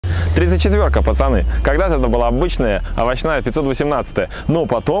34-ка, пацаны. Когда-то это была обычная овощная 518, но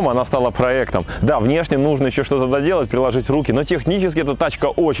потом она стала проектом. Да, внешне нужно еще что-то доделать, приложить руки, но технически эта тачка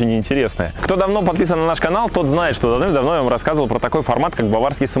очень интересная. Кто давно подписан на наш канал, тот знает, что давно я вам рассказывал про такой формат, как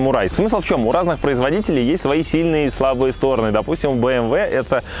баварский самурай. Смысл в чем? У разных производителей есть свои сильные и слабые стороны. Допустим, у BMW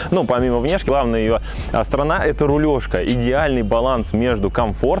это, ну, помимо внешки, главная ее сторона — это рулежка. Идеальный баланс между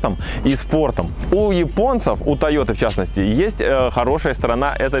комфортом и спортом. У японцев, у Toyota в частности, есть хорошая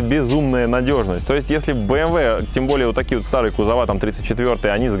сторона — это безумная надежность. То есть, если BMW, тем более вот такие вот старые кузова, там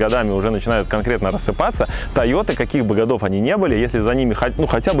 34-е, они с годами уже начинают конкретно рассыпаться, Toyota, каких бы годов они не были, если за ними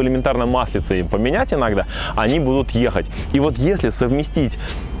хотя бы элементарно маслица им поменять иногда, они будут ехать. И вот если совместить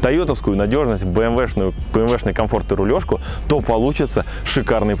тойотовскую надежность, BMW-шный комфорт и рулежку, то получится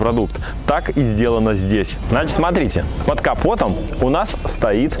шикарный продукт. Так и сделано здесь. Значит, смотрите, под капотом у нас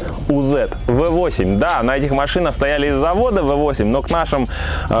стоит УЗ V8. Да, на этих машинах стояли из завода V8, но к нашим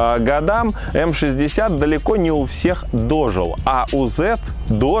годам М60 далеко не у всех дожил. А УЗ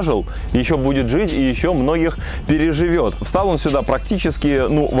дожил, еще будет жить и еще многих переживет. Встал он сюда практически,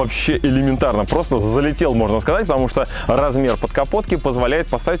 ну, вообще элементарно. Просто залетел, можно сказать, потому что размер подкапотки позволяет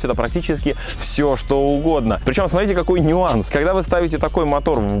поставить сюда практически все, что угодно. Причем, смотрите, какой нюанс. Когда вы ставите такой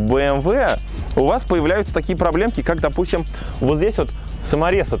мотор в BMW, у вас появляются такие проблемки, как, допустим, вот здесь вот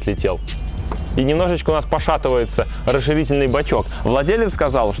саморез отлетел. И немножечко у нас пошатывается расширительный бачок. Владелец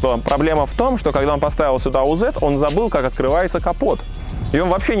сказал, что проблема в том, что когда он поставил сюда УЗ, он забыл, как открывается капот. И он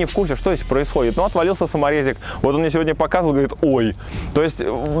вообще не в курсе, что здесь происходит. Ну, отвалился саморезик. Вот он мне сегодня показывал, говорит, ой. То есть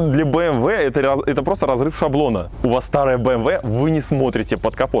для BMW это просто разрыв шаблона. У вас старая BMW, вы не смотрите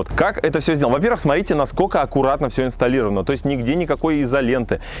под капот. Как это все сделано? Во-первых, смотрите, насколько аккуратно все инсталлировано. То есть нигде никакой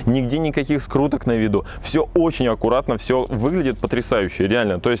изоленты, нигде никаких скруток на виду. Все очень аккуратно, все выглядит потрясающе,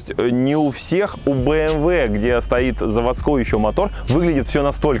 реально. То есть не у всех, у BMW, где стоит заводской еще мотор, выглядит все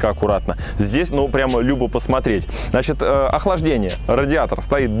настолько аккуратно. Здесь, ну, прямо любо посмотреть. Значит, охлаждение, радиатор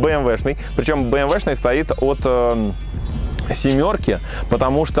стоит BMW-шный, причем BMW-шный стоит от семерки,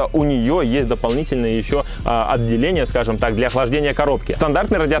 потому что у нее есть дополнительное еще отделение, скажем так, для охлаждения коробки.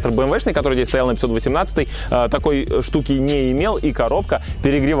 Стандартный радиатор BMW-шный, который здесь стоял на 518, такой штуки не имел, и коробка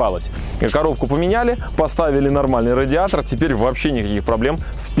перегревалась. Коробку поменяли, поставили нормальный радиатор, теперь вообще никаких проблем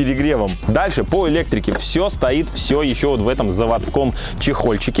с перегревом. Дальше по электрике все стоит, все еще вот в этом заводском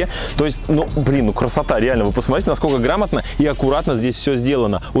чехольчике. То есть, ну, блин, ну красота, реально. Вы посмотрите, насколько грамотно и аккуратно здесь все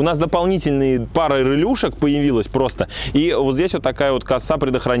сделано. У нас дополнительные пара релюшек появилась просто, и вот здесь вот такая вот коса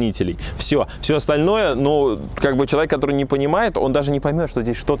предохранителей. Все остальное, ну, как бы человек, который не понимает, он даже не поймет, что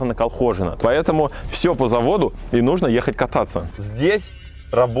здесь что-то наколхожено. Поэтому все по заводу, и нужно ехать кататься. Здесь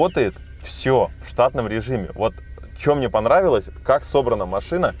работает все в штатном режиме. Вот что мне понравилось, как собрана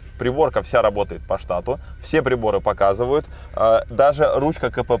машина. Приборка вся работает по штату, все приборы показывают. Даже ручка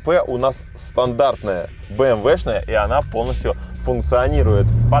КПП у нас стандартная, BMW-шная, и она полностью функционирует.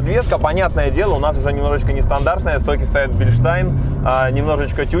 Подвеска, понятное дело, у нас уже немножечко нестандартная, стойки стоят Бильштайн,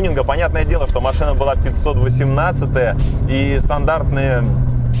 немножечко тюнинга. Понятное дело, что машина была 518, и стандартные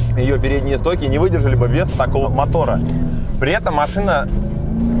ее передние стойки не выдержали бы веса такого мотора. При этом машина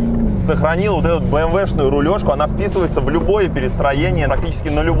сохранила вот эту BMW-шную рулежку, она вписывается в любое перестроение, практически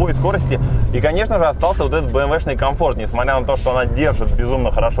на любой скорости. И, конечно же, остался вот этот BMW-шный комфорт, несмотря на то, что она держит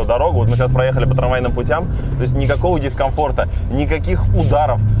безумно хорошо дорогу. Вот мы сейчас проехали по трамвайным путям, то есть никакого дискомфорта, никаких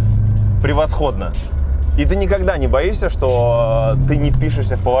ударов. Превосходно. И ты никогда не боишься, что ты не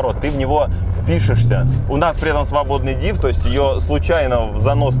впишешься в поворот, ты в него впишешься. У нас при этом свободный диф, то есть ее случайно в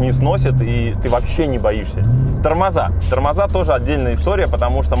занос не сносит, и ты вообще не боишься. Тормоза. Тормоза тоже отдельная история,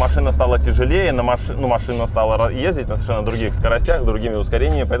 потому что машина стала тяжелее, машина стала ездить на совершенно других скоростях, с другими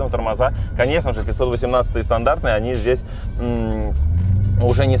ускорениями, поэтому тормоза, конечно же, 518 стандартные, они здесь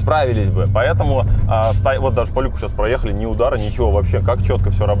уже не справились бы. Поэтому вот даже по люку сейчас проехали, ни удара, ничего вообще, как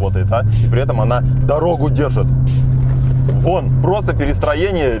четко все работает, и при этом она дорогу держит. Вон, просто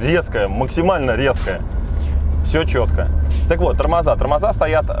перестроение резкое, максимально резкое. Все четко. Так вот, тормоза. Тормоза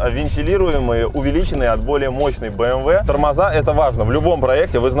стоят вентилируемые, увеличенные от более мощной BMW. Тормоза — это важно. В любом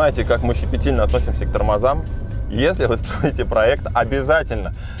проекте, вы знаете, как мы щепетильно относимся к тормозам. Если вы строите проект,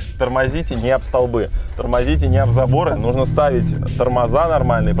 обязательно тормозите не об столбы, тормозите не об заборы. Нужно ставить тормоза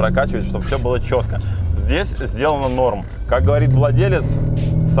нормальные, прокачивать, чтобы все было четко. Здесь сделано норм. Как говорит владелец,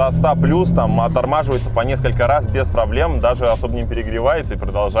 со 100 плюс там оттормаживается по несколько раз без проблем, даже особо не перегревается и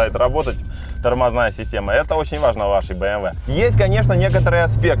продолжает работать. тормозная система. Это очень важно в вашей BMW. Есть, конечно, некоторые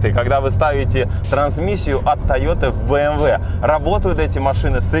аспекты, когда вы ставите трансмиссию от Toyota в BMW. Работают эти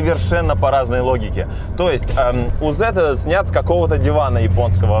машины совершенно по разной логике. То есть у Z снят с какого-то дивана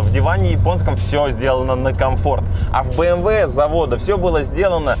японского. В диване японском все сделано на комфорт. А в BMW с завода все было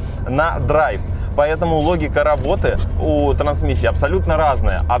сделано на драйв. Поэтому логика работы у трансмиссии абсолютно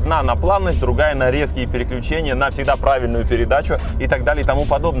разная. Одна на плавность, другая на резкие переключения, на всегда правильную передачу и так далее и тому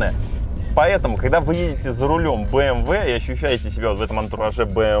подобное. Поэтому, когда вы едете за рулем BMW и ощущаете себя вот в этом антураже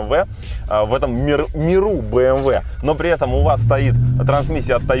BMW, в этом миру BMW, но при этом у вас стоит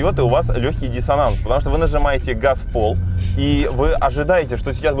трансмиссия от Toyota, у вас легкий диссонанс, потому что вы нажимаете газ в пол, и вы ожидаете,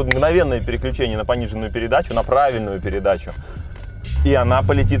 что сейчас будет мгновенное переключение на пониженную передачу, на правильную передачу. И она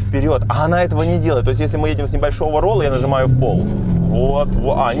полетит вперед, а она этого не делает. То есть, если мы едем с небольшого ролла, я нажимаю в пол. Вот.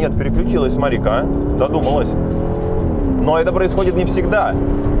 А, нет, переключилась, смотри-ка, додумалась. Но это происходит не всегда.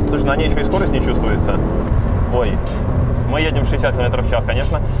 Слушай, на ней еще и скорость не чувствуется. Ой, мы едем 60 км в час,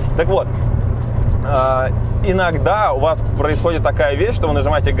 конечно. Так вот, иногда у вас происходит такая вещь, что вы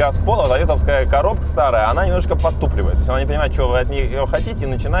нажимаете газ в пол, а тойотовская коробка старая, она немножко подтупливает. То есть она не понимает, что вы от нее хотите, и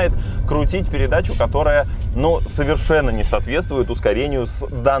начинает крутить передачу, которая, совершенно не соответствует ускорению с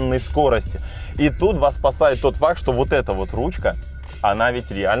данной скорости. И тут вас спасает тот факт, что вот эта вот ручка, она ведь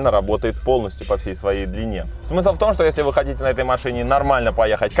реально работает полностью по всей своей длине. Смысл в том, что если вы хотите на этой машине нормально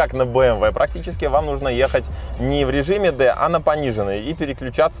поехать, как на BMW, практически вам нужно ехать не в режиме D, а на пониженной и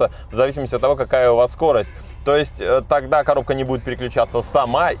переключаться в зависимости от того, какая у вас скорость. То есть тогда коробка не будет переключаться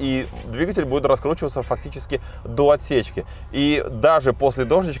сама, и двигатель будет раскручиваться фактически до отсечки. И даже после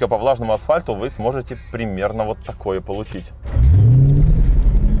дождичка по влажному асфальту вы сможете примерно вот такое получить.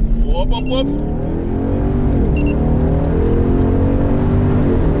 Оп-оп-оп!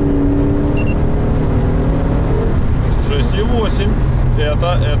 6,8.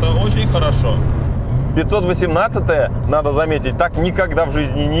 Это очень хорошо. 518-е, надо заметить, так никогда в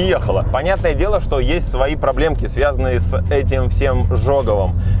жизни не ехала. Понятное дело, что есть свои проблемки, связанные с этим всем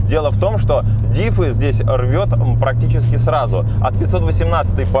жоговым. Дело в том, что диффы здесь рвет практически сразу. От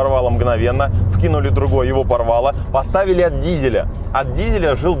 518-й порвало мгновенно, вкинули другой, его порвало, поставили от дизеля. От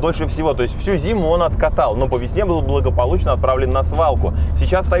дизеля жил дольше всего, то есть всю зиму он откатал, но по весне был благополучно отправлен на свалку.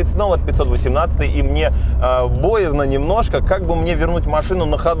 Сейчас стоит снова от 518-й, и мне боязно немножко, как бы мне вернуть машину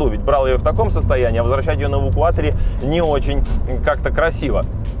на ходу, ведь брал я ее в таком состоянии, а возвращать ее на эвакуаторе не очень как-то красиво.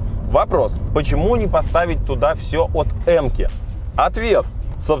 Вопрос, почему не поставить туда все от М-ки? Ответ.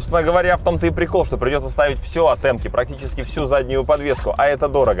 Собственно говоря, в том-то и прикол, что придется ставить все от М-ки, практически всю заднюю подвеску, а это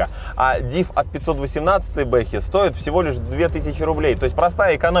дорого. А диф от 518 бэхи стоит всего лишь 2000 рублей. То есть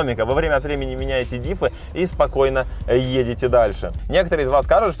простая экономика. Вы время от времени меняете дифы и спокойно едете дальше. Некоторые из вас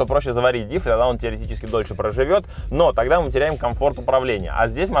скажут, что проще заварить диф, тогда он теоретически дольше проживет, но тогда мы теряем комфорт управления. А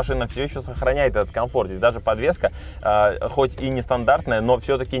здесь машина все еще сохраняет этот комфорт. Здесь даже подвеска, хоть и нестандартная, но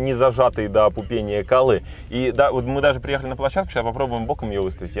все-таки не зажатые до опупения колы. И да, вот мы даже приехали на площадку, сейчас попробуем боком ее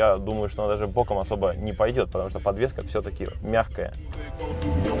выставить. Я думаю, что она даже боком особо не пойдет, потому что подвеска все-таки мягкая.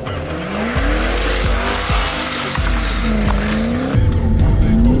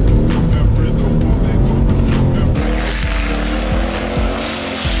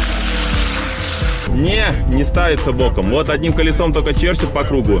 Не ставится боком. Вот одним колесом только чертит по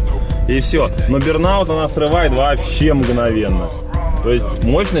кругу, и все. Но бернаут она срывает вообще мгновенно. То есть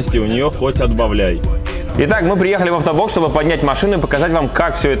мощности у нее хоть отбавляй. Итак, мы приехали в автобокс, чтобы поднять машину и показать вам,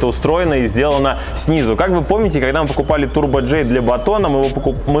 как все это устроено и сделано снизу. Как вы помните, когда мы покупали Turbo J для батона,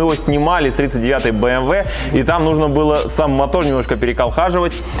 мы его снимали с 39-й BMW, и там нужно было сам мотор немножко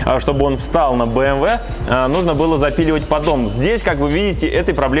переколхаживать, чтобы он встал на BMW, нужно было запиливать поддон. Здесь, как вы видите,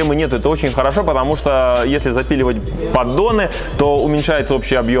 этой проблемы нет. Это очень хорошо, потому что если запиливать поддоны, то уменьшается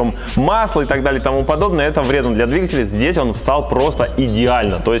общий объем масла и так далее и тому подобное. Это вредно для двигателя. Здесь он встал просто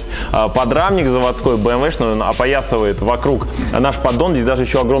идеально. То есть подрамник заводской BMW он опоясывает вокруг наш поддон. Здесь даже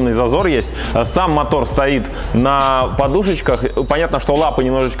еще огромный зазор есть. Сам мотор стоит на подушечках. Понятно, что лапы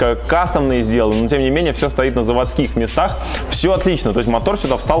немножечко кастомные сделаны, но тем не менее все стоит на заводских местах. Все отлично. То есть мотор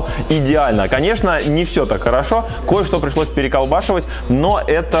сюда встал идеально. Конечно, не все так хорошо. Кое-что пришлось переколбашивать, но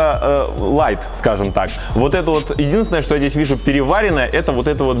это лайт, скажем так. Вот это вот единственное, что я здесь вижу переваренное, это вот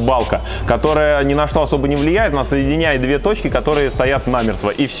эта вот балка, которая ни на что особо не влияет. Она соединяет две точки, которые стоят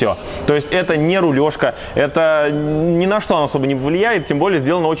намертво, и все. То есть это не рулежка, трубка, это ни на что особо не влияет, тем более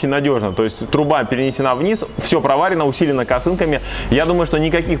сделано очень надежно. То есть труба перенесена вниз, все проварено, усилено косынками. Я думаю, что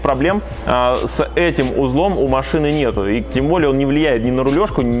никаких проблем с этим узлом у машины нету. И тем более он не влияет ни на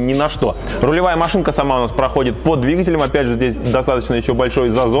рулежку, ни на что. Рулевая машинка сама у нас проходит под двигателем. Опять же, здесь достаточно еще большой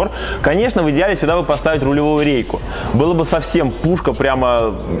зазор. Конечно, в идеале сюда бы поставить рулевую рейку. Было бы совсем пушка,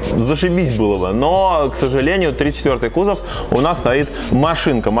 прямо зашибись было бы. Но, к сожалению, 34-й кузов у нас стоит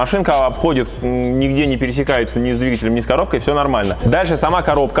машинка. Машинка обходит, нигде не пересекается ни с двигателем, ни с коробкой, все нормально. Дальше сама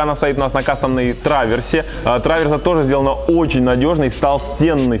коробка, она стоит у нас на кастомной траверсе. Траверса тоже сделана очень надежно, из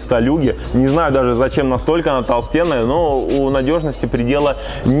толстенной сталюги. Не знаю даже, зачем настолько она толстенная, но у надежности предела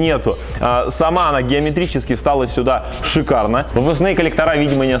нету. Сама она геометрически встала сюда шикарно. Выпускные коллектора,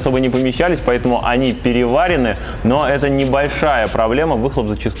 видимо, не особо не помещались, поэтому они переварены, но это небольшая проблема. Выхлоп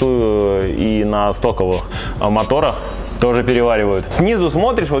зачастую и на стоковых моторах тоже переваривают. Снизу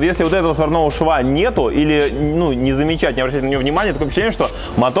смотришь, вот если вот этого сварного шва нету или не замечать, не обращать на него внимания, такое впечатление, что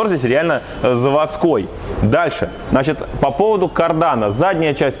мотор здесь реально заводской. Дальше, значит, по поводу кардана.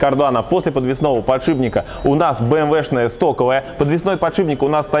 Задняя часть кардана после подвесного подшипника у нас BMW-шная стоковая. Подвесной подшипник у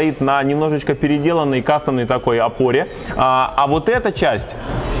нас стоит на немножечко переделанной кастомной такой опоре. А вот эта часть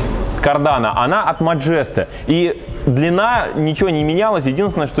кардана, она от Majesty. И длина ничего не менялась.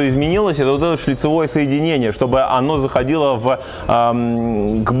 Единственное, что изменилось, это вот это шлицевое соединение, чтобы оно заходило к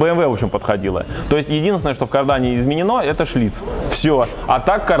BMW, в общем, подходило. То есть единственное, что в кардане изменено, это шлиц. Все. А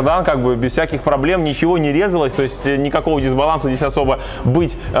так кардан как бы без всяких проблем, ничего не резалось, то есть никакого дисбаланса здесь особо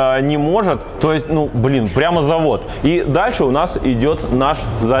быть не может. То есть, прямо завод. И дальше у нас идет наш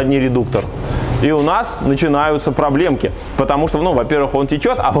задний редуктор. И у нас начинаются проблемки, потому что, во-первых, он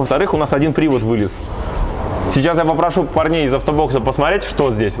течет, а во-вторых, у нас один привод вылез. Сейчас я попрошу парней из автобокса посмотреть,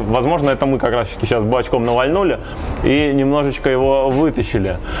 что здесь. Возможно, это мы как раз сейчас бачком навальнули и немножечко его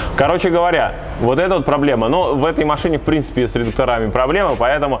вытащили. Короче говоря, вот эта вот проблема. Но в этой машине, в принципе, с редукторами проблема,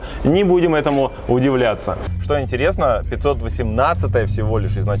 поэтому не будем этому удивляться. Что интересно, 518-я всего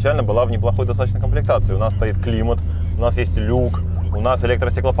лишь изначально была в неплохой достаточно комплектации. У нас стоит климат, у нас есть люк, у нас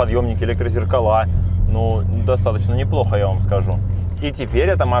электростеклоподъемники, электрозеркала. Достаточно неплохо, я вам скажу. И теперь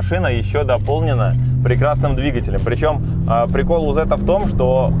эта машина еще дополнена прекрасным двигателем. Причем прикол у Z в том,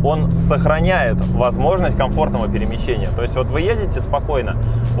 что он сохраняет возможность комфортного перемещения. То есть вот вы едете спокойно,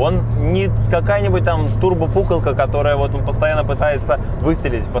 он не какая-нибудь там турбопукалка, которая вот он постоянно пытается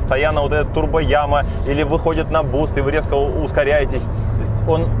выстрелить, постоянно вот эта турбояма или выходит на буст, и вы резко ускоряетесь.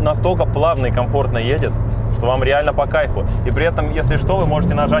 Он настолько плавно и комфортно едет, что вам реально по кайфу. И при этом, если что, вы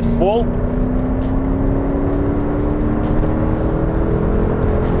можете нажать в пол.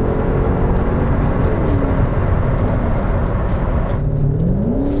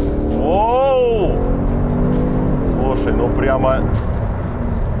 Слушай,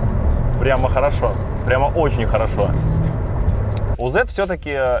 прямо хорошо, прямо очень хорошо. У Z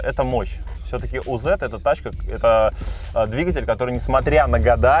все-таки это мощь. Все-таки у Z это тачка, это двигатель, который, несмотря на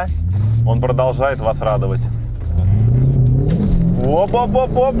года, он продолжает вас радовать.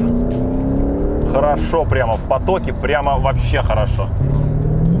 Оп-оп-оп-оп. Хорошо, прямо в потоке, прямо вообще хорошо.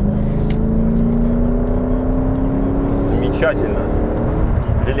 Замечательно.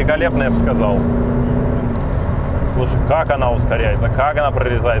 Великолепно, я бы сказал. Слушай, как она ускоряется, как она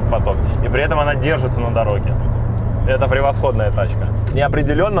прорезает поток. И при этом она держится на дороге. Это превосходная тачка. Мне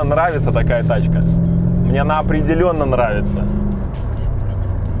определенно нравится такая тачка. Мне она определенно нравится.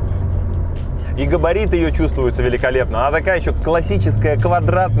 И габариты ее чувствуются великолепно. Она такая еще классическая,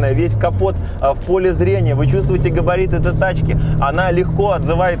 квадратная, весь капот в поле зрения. Вы чувствуете габариты этой тачки. Она легко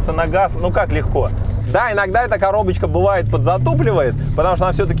отзывается на газ. Как легко? Да, иногда эта коробочка бывает подзатупливает, потому что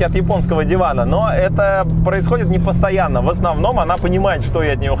она все-таки от японского дивана, но это происходит не постоянно. В основном она понимает, что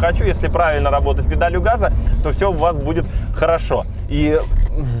я от нее хочу. Если правильно работать педалью газа, то все у вас будет хорошо. И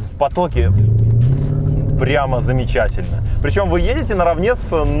в потоке прямо замечательно. Причем вы едете наравне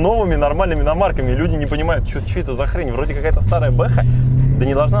с новыми нормальными иномарками, и люди не понимают, что это за хрень. Вроде какая-то старая бэха, да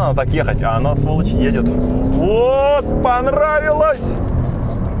не должна она так ехать, а она, сволочь, едет. Вот, понравилось!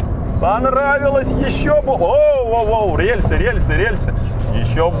 Понравилось еще больше. Воу, рельсы.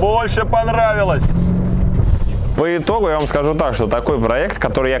 Еще больше понравилось. По итогу я вам скажу так, что такой проект,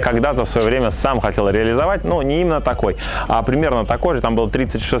 который я когда-то в свое время сам хотел реализовать, не именно такой, а примерно такой же. Там была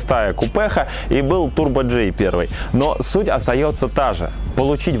 36-я купеха и был Turbo J первый. Но суть остается та же.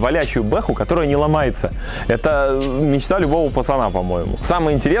 получить валящую бэху, которая не ломается. Это мечта любого пацана, по-моему.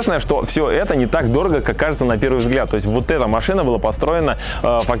 Самое интересное, что все это не так дорого, как кажется на первый взгляд. То есть вот эта машина была построена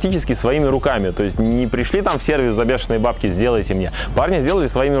фактически своими руками. То есть не пришли там в сервис за бешеные бабки, сделайте мне. Парни сделали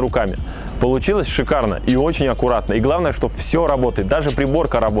своими руками. Получилось шикарно и очень аккуратно. И главное, что все работает, даже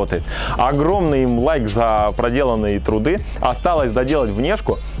приборка работает. Огромный им лайк за проделанные труды. Осталось доделать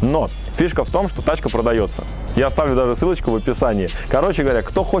внешку, но фишка в том, что тачка продается. Я оставлю даже ссылочку в описании. Короче говоря,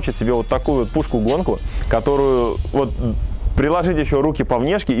 кто хочет себе вот такую вот пушку-гонку, которую вот приложить еще руки по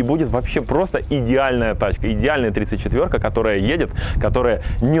внешке, и будет вообще просто идеальная тачка. Идеальная 34-ка, которая едет, которая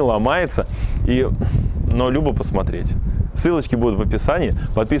не ломается, но любо посмотреть. Ссылочки будут в описании.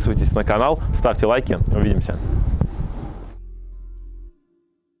 Подписывайтесь на канал, ставьте лайки. Увидимся.